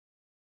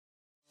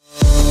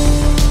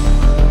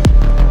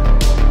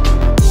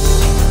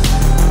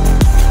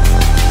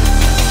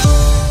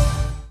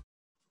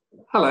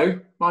Hello,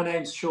 my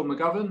name's Sean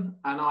McGovern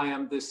and I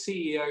am the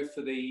CEO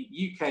for the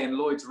UK and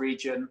Lloyd's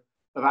region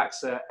of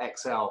AXA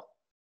XL.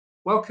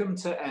 Welcome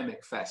to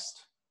Airmic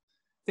Fest.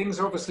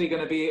 Things are obviously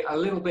going to be a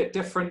little bit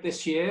different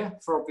this year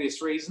for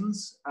obvious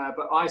reasons,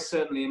 but I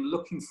certainly am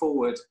looking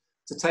forward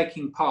to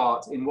taking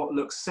part in what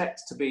looks set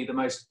to be the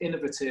most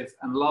innovative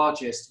and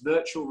largest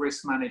virtual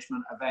risk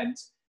management event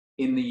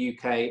in the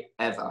UK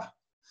ever.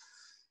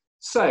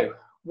 So,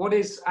 what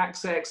is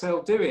AXA XL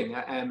doing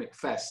at Airmic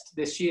Fest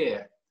this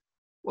year?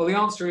 Well, the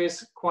answer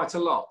is quite a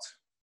lot.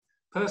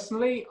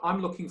 Personally,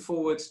 I'm looking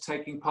forward to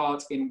taking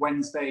part in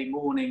Wednesday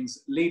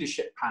morning's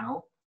leadership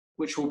panel,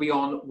 which will be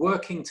on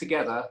working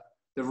together,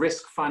 the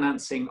risk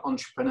financing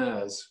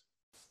entrepreneurs.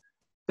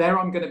 There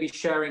I'm going to be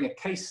sharing a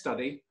case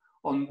study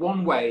on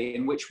one way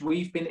in which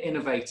we've been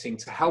innovating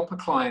to help a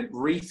client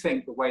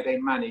rethink the way they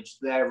manage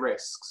their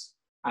risks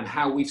and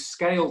how we've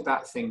scaled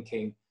that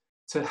thinking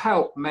to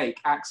help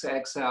make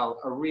AXA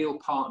XL a real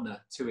partner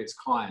to its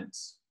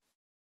clients.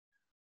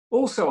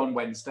 Also on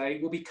Wednesday,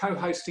 we'll be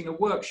co-hosting a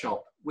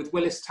workshop with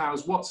Willis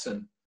Towers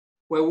Watson,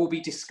 where we'll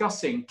be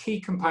discussing key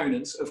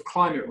components of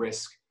climate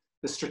risk,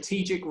 the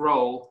strategic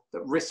role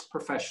that risk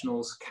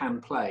professionals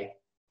can play.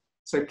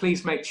 So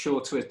please make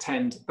sure to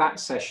attend that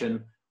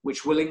session,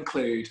 which will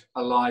include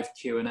a live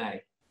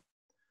Q&A.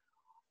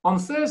 On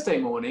Thursday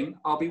morning,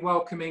 I'll be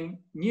welcoming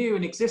new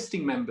and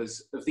existing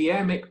members of the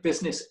Airmic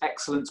Business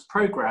Excellence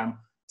Programme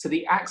to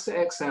the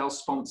AXA XL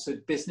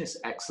sponsored Business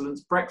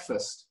Excellence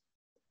Breakfast.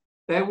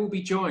 There will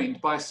be joined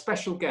by a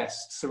special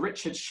guest, Sir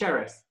Richard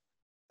Sheriff,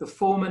 the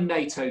former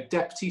NATO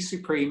Deputy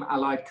Supreme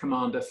Allied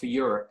Commander for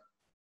Europe.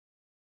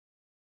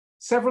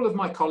 Several of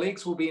my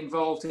colleagues will be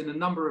involved in a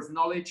number of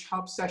Knowledge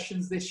Hub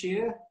sessions this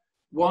year,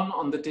 one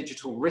on the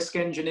Digital Risk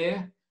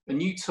Engineer, a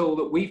new tool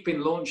that we've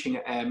been launching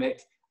at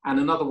Airmic, and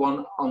another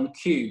one on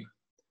Cube.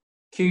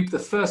 Cube, the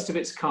first of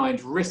its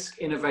kind risk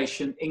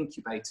innovation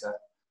incubator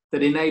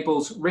that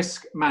enables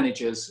risk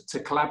managers to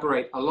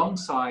collaborate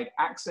alongside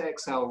AXA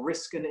XL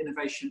risk and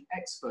innovation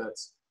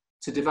experts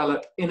to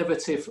develop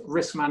innovative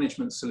risk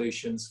management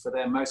solutions for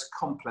their most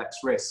complex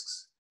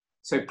risks.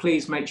 So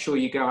please make sure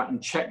you go out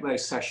and check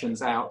those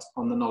sessions out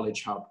on the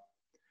Knowledge Hub.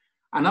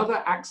 And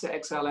other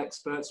AXA XL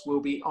experts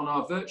will be on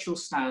our virtual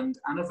stand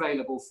and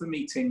available for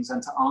meetings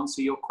and to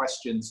answer your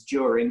questions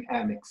during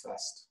Airmic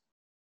Fest.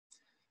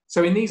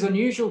 So in these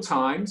unusual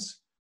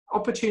times,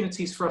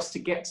 opportunities for us to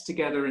get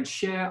together and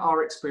share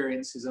our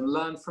experiences and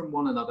learn from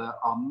one another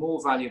are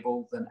more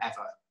valuable than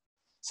ever.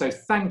 So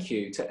thank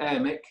you to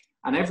Airmic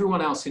and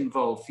everyone else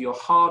involved for your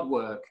hard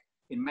work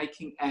in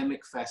making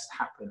Airmic Fest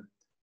happen.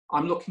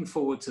 I'm looking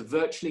forward to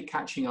virtually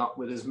catching up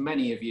with as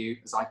many of you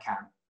as I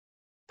can.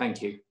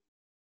 Thank you.